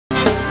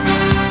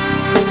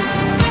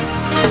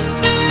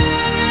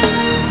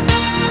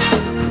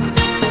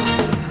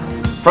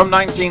From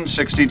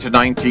 1960 to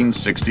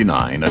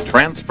 1969, a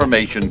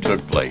transformation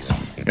took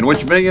place in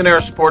which millionaire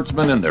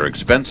sportsmen and their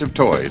expensive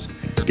toys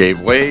gave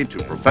way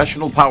to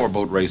professional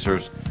powerboat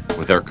racers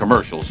with their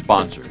commercial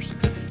sponsors.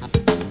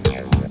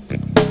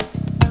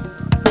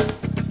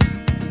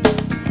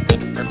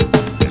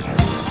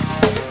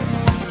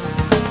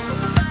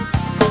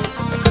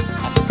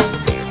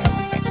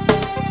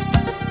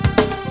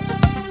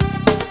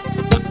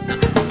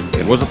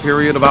 It was a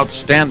period of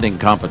outstanding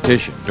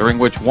competition during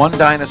which one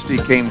dynasty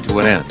came to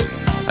an end,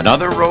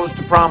 another rose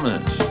to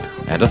prominence,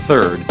 and a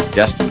third,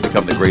 destined to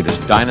become the greatest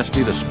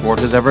dynasty the sport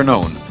has ever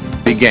known,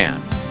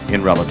 began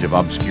in relative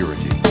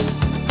obscurity.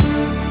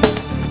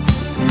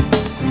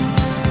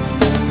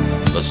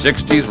 The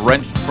 60s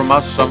wrenched from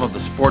us some of the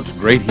sport's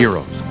great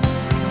heroes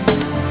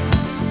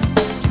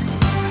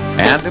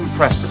and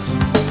impressed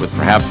us with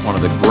perhaps one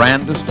of the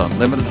grandest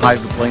unlimited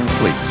hydroplane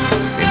fleets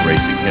in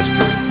racing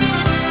history.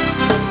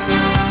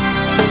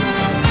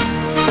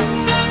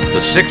 The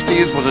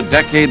 60s was a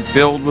decade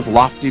filled with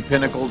lofty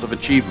pinnacles of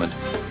achievement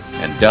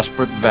and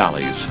desperate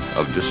valleys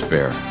of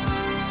despair.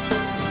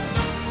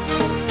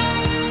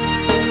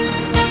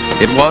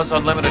 It was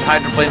unlimited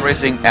hydroplane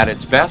racing at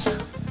its best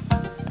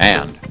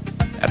and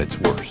at its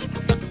worst.